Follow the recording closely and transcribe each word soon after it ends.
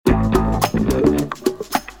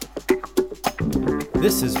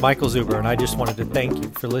This is Michael Zuber, and I just wanted to thank you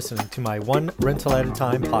for listening to my One Rental at a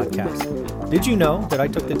Time podcast. Did you know that I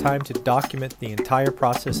took the time to document the entire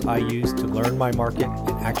process I used to learn my market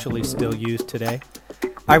and actually still use today?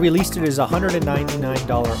 I released it as a $199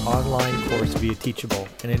 online course via Teachable,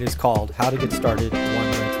 and it is called How to Get Started One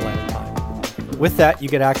Rental at a Time. With that, you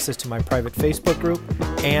get access to my private Facebook group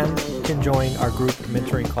and can join our group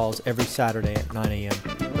mentoring calls every Saturday at 9 a.m.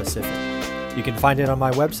 Pacific. You can find it on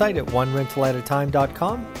my website at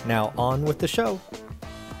onerentalatatime.com. Now on with the show.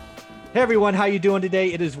 Hey everyone, how you doing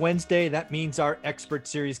today? It is Wednesday. That means our expert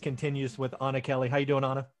series continues with Anna Kelly. How you doing,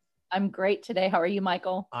 Anna? I'm great today. How are you,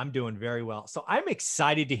 Michael? I'm doing very well. So I'm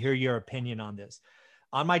excited to hear your opinion on this.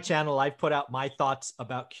 On my channel, I've put out my thoughts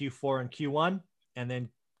about Q4 and Q1 and then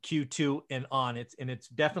Q2 and on. It's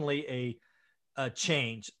definitely a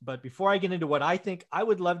change. But before I get into what I think, I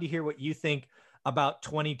would love to hear what you think about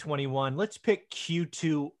 2021. Let's pick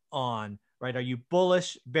Q2 on, right? Are you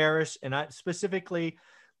bullish, bearish? And specifically,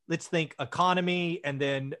 let's think economy and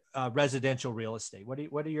then residential real estate.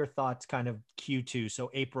 What are your thoughts kind of Q2? So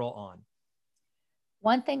April on.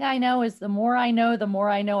 One thing I know is the more I know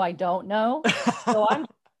I don't know. So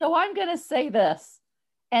I'm going to say this.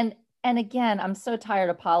 And again, I'm so tired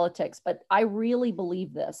of politics, but I really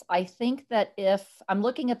believe this. I think that if I'm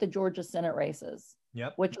looking at the Georgia Senate races,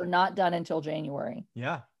 which are not done until January.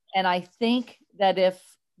 Yeah. And I think that if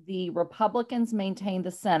the Republicans maintain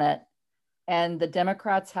the Senate and the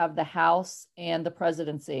Democrats have the House and the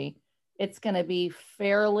presidency, it's going to be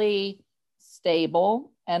fairly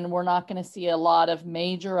stable. And we're not going to see a lot of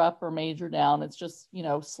major up or major down. It's just,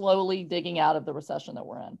 slowly digging out of the recession that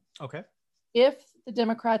we're in. Okay. If the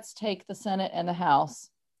Democrats take the Senate and the House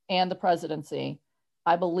and the presidency,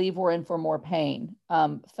 I believe we're in for more pain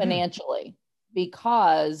financially.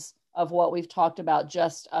 Because of what we've talked about,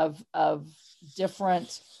 just of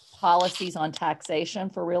different policies on taxation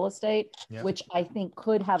for real estate, which I think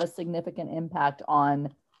could have a significant impact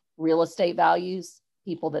on real estate values,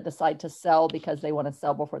 people that decide to sell because they want to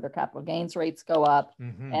sell before their capital gains rates go up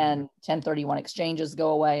and 1031 exchanges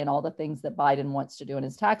go away and all the things that Biden wants to do in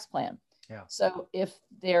his tax plan. Yeah. So if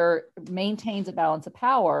there maintains a balance of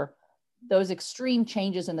power, those extreme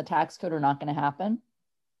changes in the tax code are not going to happen.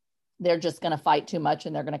 They're just going to fight too much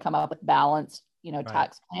and they're going to come up with balanced,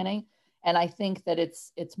 tax planning. And I think that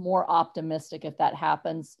it's more optimistic if that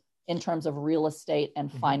happens in terms of real estate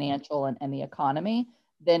and financial and the economy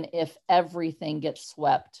than if everything gets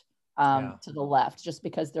swept to the left, just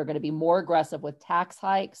because they're going to be more aggressive with tax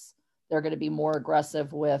hikes. They're going to be more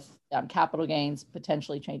aggressive with capital gains,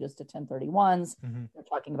 potentially changes to 1031s. They're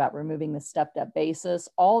talking about removing the stepped up basis.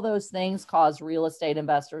 All those things cause real estate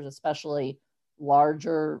investors, especially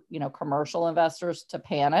larger, commercial investors, to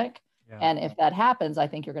panic. Yeah. And if that happens, I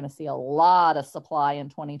think you're going to see a lot of supply in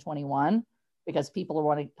 2021 because people are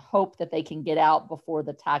wanting to hope that they can get out before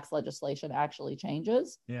the tax legislation actually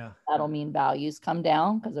changes. Yeah. That'll mean values come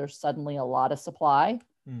down because there's suddenly a lot of supply.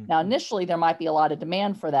 Now, initially, there might be a lot of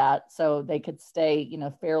demand for that, so they could stay,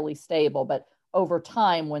 fairly stable. But over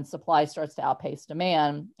time, when supply starts to outpace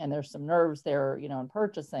demand and there's some nerves there, in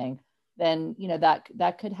purchasing, then,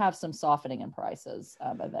 that could have some softening in prices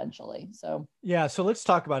eventually. So, yeah. So let's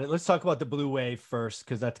talk about it. Let's talk about the blue wave first,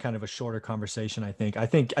 because that's kind of a shorter conversation. I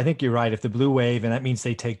think you're right. If the blue wave, and that means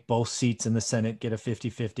they take both seats in the Senate, get a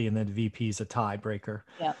 50-50, and then VP is a tiebreaker.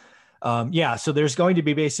 Yeah. So there's going to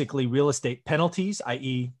be basically real estate penalties,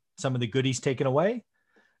 i.e. some of the goodies taken away.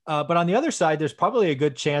 But on the other side, there's probably a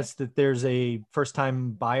good chance that there's a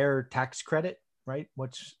first-time buyer tax credit, right?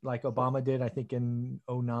 Which like Obama did, I think in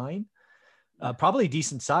 2009. Probably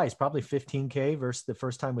decent size, probably 15K versus the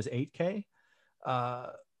first time was 8K.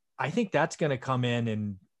 I think that's going to come in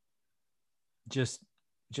and just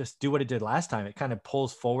do what it did last time. It kind of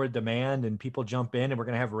pulls forward demand and people jump in, and we're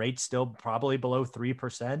going to have rates still probably below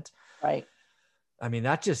 3%. Right. I mean,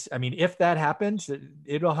 if that happens,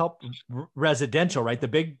 it'll help residential, right? The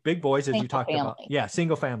big boys, as you talked about. Yeah.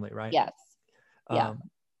 Single family, right? Yes. Yeah.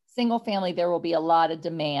 Single family, there will be a lot of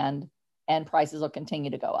demand and prices will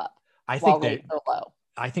continue to go up. I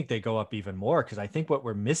think they go up even more, because I think what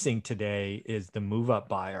we're missing today is the move up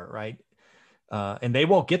buyer, right? And they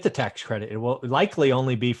won't get the tax credit. It will likely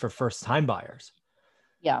only be for first time buyers.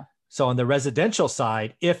 Yeah. So on the residential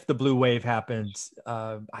side, if the blue wave happens,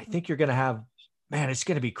 I think you're going to have, it's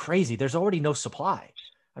going to be crazy. There's already no supply.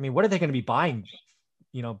 I mean, what are they going to be buying?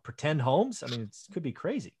 Pretend homes? I mean, it could be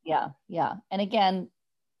crazy. Yeah. Yeah. And again,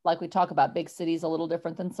 like we talk about, big cities a little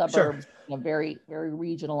different than suburbs, very, very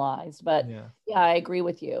regionalized. But yeah, I agree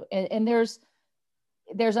with you. And there's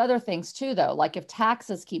there's other things too, though, like if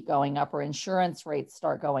taxes keep going up or insurance rates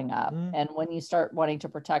start going up, and when you start wanting to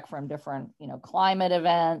protect from different, climate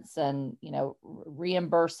events and,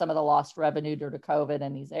 reimburse some of the lost revenue due to COVID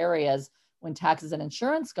in these areas, when taxes and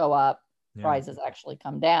insurance go up, prices actually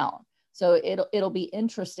come down. So it'll be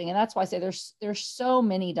interesting. And that's why I say there's so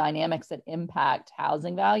many dynamics that impact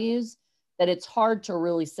housing values that it's hard to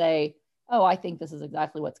really say, oh, I think this is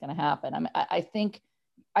exactly what's going to happen. I mean, I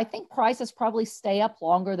think prices probably stay up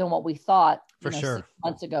longer than what we thought for sure 6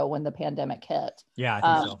 months ago when the pandemic hit. Yeah,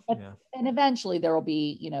 I think so. But, and eventually there will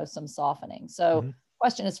be, some softening. So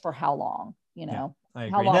question is for how long, I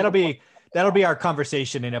agree. And that'll be our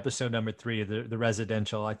conversation in episode number 3 of the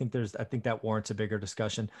residential. I think that warrants a bigger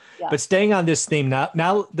discussion. Yeah. But staying on this theme now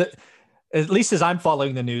at least as I'm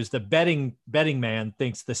following the news, the betting man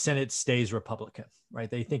thinks the Senate stays Republican, right?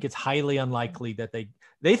 They think it's highly unlikely that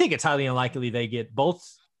they think it's highly unlikely they get both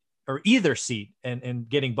or either seat, and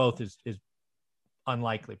getting both is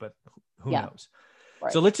unlikely, but who knows?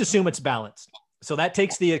 Right. So let's assume it's balanced. So that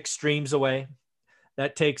takes the extremes away.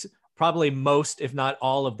 That takes probably most, if not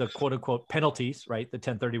all, of the quote unquote penalties, right? The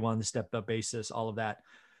 1031, the stepped up basis, all of that.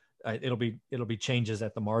 It'll be changes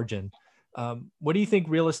at the margin. What do you think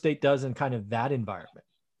real estate does in kind of that environment?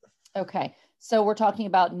 Okay. So we're talking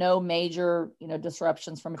about no major,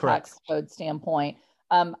 disruptions from a tax code standpoint.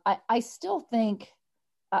 I still think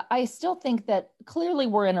that clearly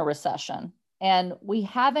we're in a recession, and we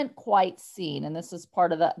haven't quite seen, and this is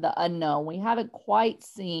part of the unknown, we haven't quite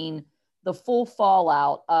seen the full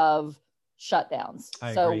fallout of shutdowns.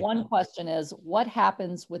 So agree. One question is, what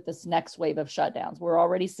happens with this next wave of shutdowns? We're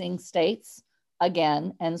already seeing states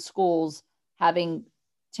again and schools having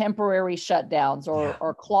temporary shutdowns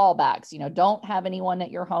or clawbacks. Don't have anyone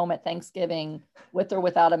at your home at Thanksgiving with or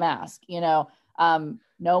without a mask. No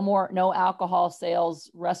alcohol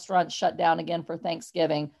sales, restaurants shut down again for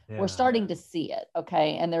Thanksgiving. Yeah. We're starting to see it.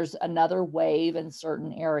 Okay. And there's another wave in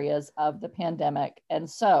certain areas of the pandemic. And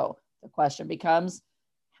so the question becomes,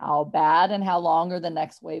 how bad and how long are the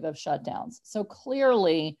next wave of shutdowns? So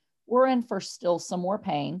clearly we're in for still some more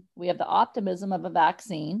pain. We have the optimism of a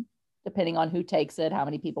vaccine, depending on who takes it, how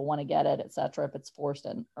many people want to get it, et cetera, if it's forced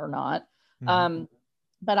or not.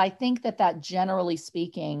 But I think that generally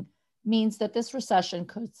speaking means that this recession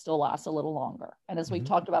could still last a little longer. And as we've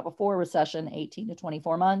talked about before, recession, 18 to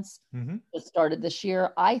 24 months. It started this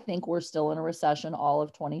year. I think we're still in a recession all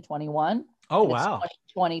of 2021. Oh, wow.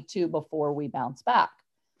 2022 before we bounce back.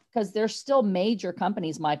 Because there's still major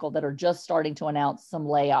companies, Michael, that are just starting to announce some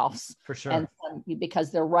layoffs. For sure. And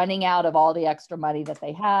because they're running out of all the extra money that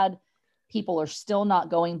they had. People are still not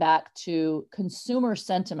going back to consumer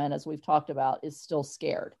sentiment, as we've talked about, is still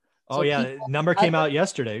scared. Oh, so number came out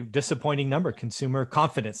yesterday. Disappointing number. Consumer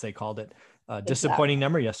confidence, they called it. Disappointing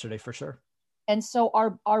number yesterday, for sure. And so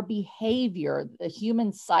our behavior, the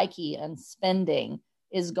human psyche and spending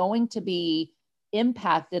is going to be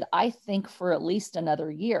impacted, I think, for at least another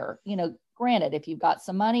year. Granted, if you've got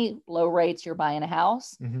some money, low rates, you're buying a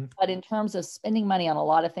house. But in terms of spending money on a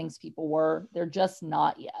lot of things they're just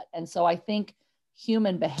not yet. And so I think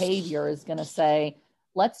human behavior is going to say,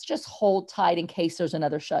 let's just hold tight in case there's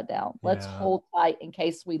another shutdown. Let's hold tight in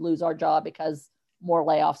case we lose our job because more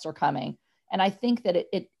layoffs are coming. And I think that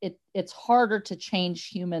it's harder to change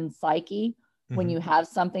human psyche when you have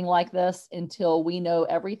something like this until we know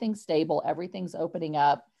everything's stable, everything's opening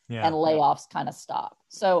up, and layoffs kind of stop.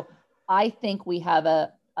 So I think we have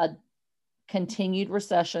a continued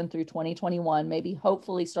recession through 2021, maybe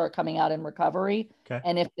hopefully start coming out in recovery. Okay.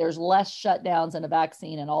 And if there's less shutdowns and a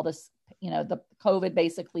vaccine and all this, the COVID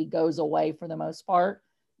basically goes away for the most part,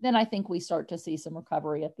 then I think we start to see some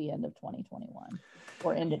recovery at the end of 2021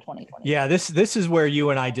 or into 2020. Yeah, this is where you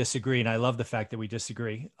and I disagree. And I love the fact that we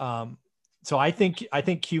disagree. So I think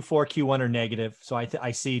Q4, Q1 are negative. So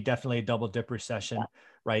I see definitely a double dip recession,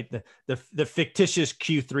 right? The fictitious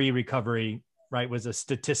Q3 recovery, right, was a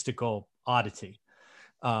statistical oddity.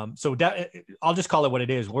 So I'll just call it what it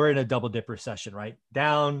is. We're in a double dip recession, right?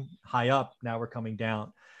 Down, high up. Now we're coming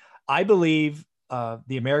down. I believe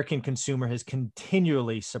the American consumer has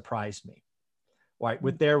continually surprised me, right,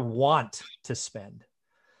 with their want to spend.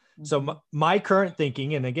 So my current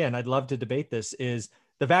thinking, and again, I'd love to debate this, is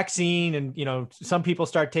the vaccine, and some people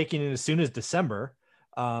start taking it as soon as December.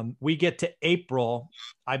 We get to April,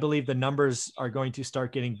 I believe the numbers are going to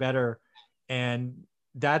start getting better, and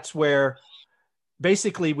that's where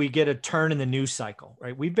basically we get a turn in the news cycle,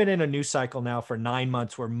 right? We've been in a news cycle now for 9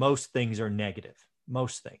 months where most things are negative,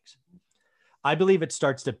 most things. I believe it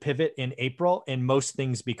starts to pivot in April and most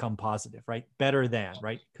things become positive, right? Better than,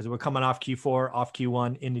 right? Because we're coming off Q4, off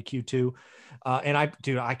Q1 into Q2. And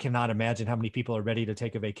I cannot imagine how many people are ready to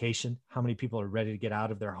take a vacation, how many people are ready to get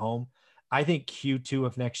out of their home. I think Q2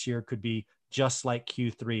 of next year could be just like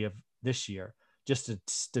Q3 of this year, just a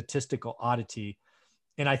statistical oddity.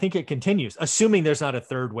 And I think it continues, assuming there's not a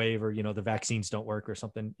third wave or, the vaccines don't work or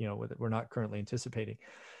something, we're not currently anticipating.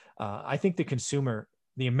 I think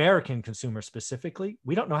the American consumer specifically,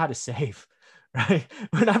 we don't know how to save, right?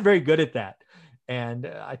 We're not very good at that. And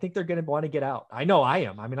I think they're going to want to get out. I know I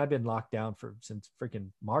am. I mean, I've been locked down since freaking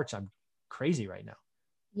March. I'm crazy right now.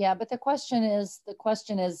 Yeah. But the question is,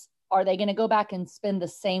 are they going to go back and spend the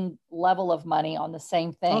same level of money on the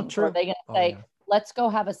same thing? Oh, true. Or are they going to say, let's go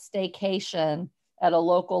have a staycation at a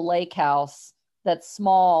local lake house that's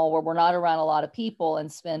small where we're not around a lot of people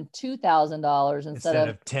and spend $2,000 instead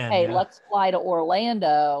of 10. Hey, let's fly to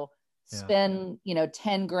Orlando, spend,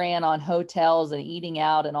 $10,000 on hotels and eating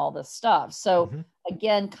out and all this stuff. So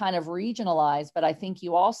again, kind of regionalized, but I think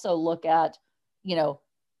you also look at,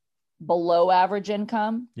 below average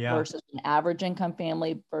income versus an average income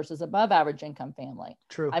family versus above average income family.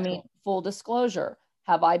 True. I mean, full disclosure,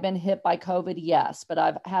 have I been hit by COVID? Yes.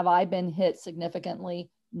 But have I been hit significantly?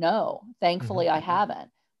 No, thankfully I haven't.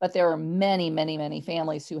 But there are many, many, many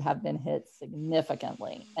families who have been hit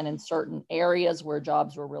significantly. And in certain areas where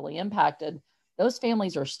jobs were really impacted, those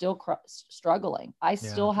families are still struggling. I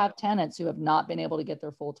still have tenants who have not been able to get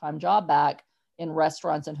their full-time job back in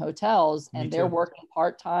restaurants and hotels, and they're working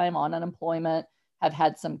part-time on unemployment, have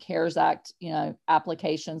had some CARES Act,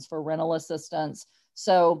 applications for rental assistance.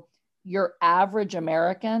 So your average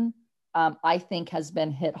American, I think, has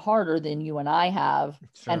been hit harder than you and I have,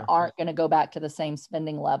 and aren't going to go back to the same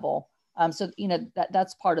spending level. So,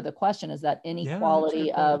 that's part of the question, is that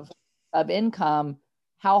inequality of income.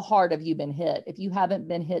 How hard have you been hit? If you haven't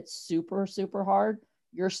been hit super, super hard,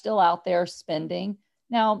 you're still out there spending.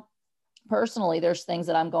 Now, personally, there's things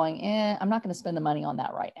that I'm going, I'm not going to spend the money on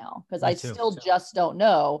that right now, because I still just don't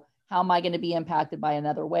know, how am I going to be impacted by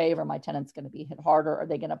another wave? Are my tenants going to be hit harder? Are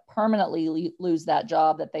they going to permanently lose that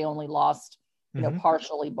job that they only lost,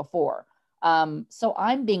 partially before? So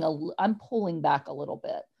I'm pulling back a little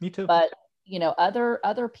bit. Me too. But,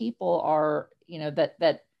 other people are,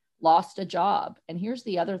 that lost a job. And here's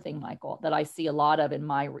the other thing, Michael, that I see a lot of in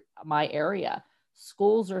my area.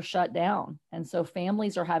 Schools are shut down. And so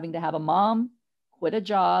families are having to have a mom quit a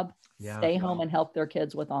job, stay home and help their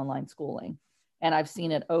kids with online schooling. And I've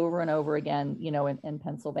seen it over and over again, in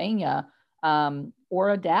Pennsylvania, or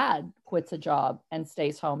a dad quits a job and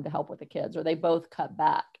stays home to help with the kids, or they both cut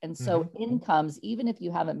back. And so incomes, even if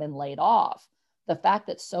you haven't been laid off, the fact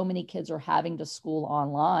that so many kids are having to school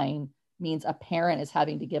online means a parent is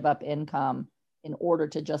having to give up income in order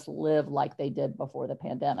to just live like they did before the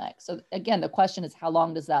pandemic. So again, the question is, how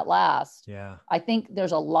long does that last? Yeah. I think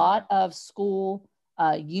there's a lot of school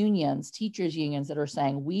unions, teachers unions, that are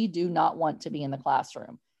saying, we do not want to be in the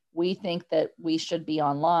classroom. We think that we should be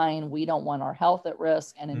online. We don't want our health at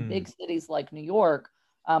risk. And in big cities like New York,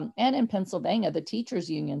 and in Pennsylvania, the teachers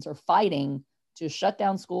unions are fighting to shut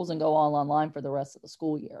down schools and go all online for the rest of the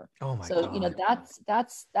school year. Oh my God.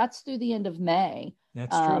 That's through the end of May.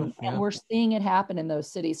 That's true. And we're seeing it happen in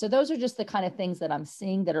those cities. So those are just the kind of things that I'm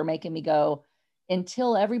seeing that are making me go,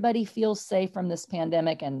 until everybody feels safe from this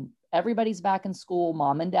pandemic and everybody's back in school,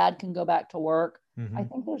 mom and dad can go back to work. I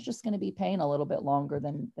think there's just going to be pain a little bit longer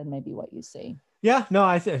than maybe what you see. Yeah,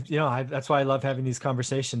 no, that's why I love having these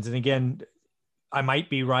conversations. And again, I might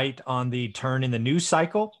be right on the turn in the news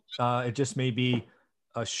cycle. It just may be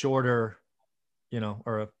a shorter,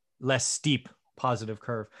 or a less steep positive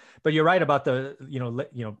curve. But you're right about the,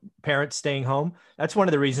 parents staying home. That's one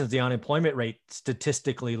of the reasons the unemployment rate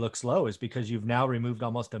statistically looks low, is because you've now removed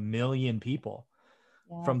almost 1 million people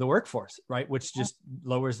from the workforce, right? Which just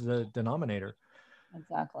lowers the denominator.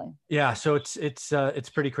 Exactly. Yeah. So it's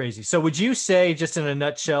pretty crazy. So would you say, just in a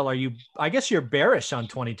nutshell, I guess you're bearish on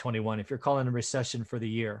 2021 if you're calling a recession for the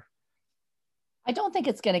year? I don't think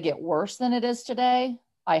it's going to get worse than it is today.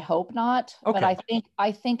 I hope not. Okay. But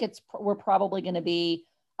I think we're probably going to be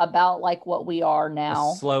about like what we are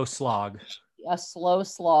now. A slow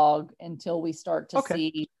slog until we start to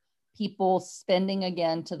see people spending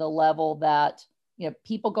again to the level that,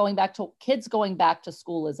 kids going back to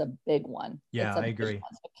school is a big one. Yeah, I agree.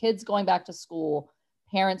 So kids going back to school,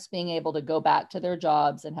 parents being able to go back to their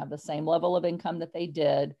jobs and have the same level of income that they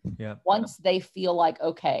did. Yeah. Once they feel like,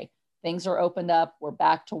 okay, things are opened up, we're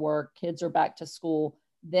back to work, kids are back to school,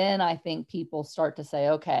 then I think people start to say,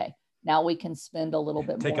 okay, now we can spend a little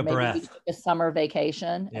bit take more. Maybe we take a summer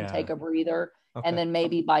vacation and take a breather. Okay. And then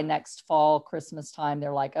maybe by next fall, Christmas time,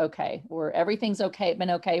 they're like, okay, everything's okay.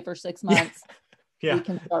 Been okay for 6 months. Yeah. We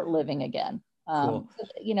can start living again. Cool.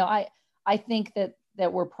 You know, I think that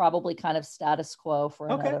we're probably kind of status quo for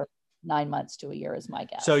another 9 months to a year is my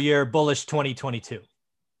guess. So you're bullish 2022.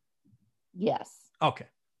 Yes. Okay.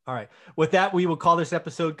 All right. With that, we will call this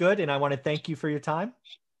episode good. And I want to thank you for your time.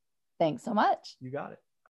 Thanks so much. You got it.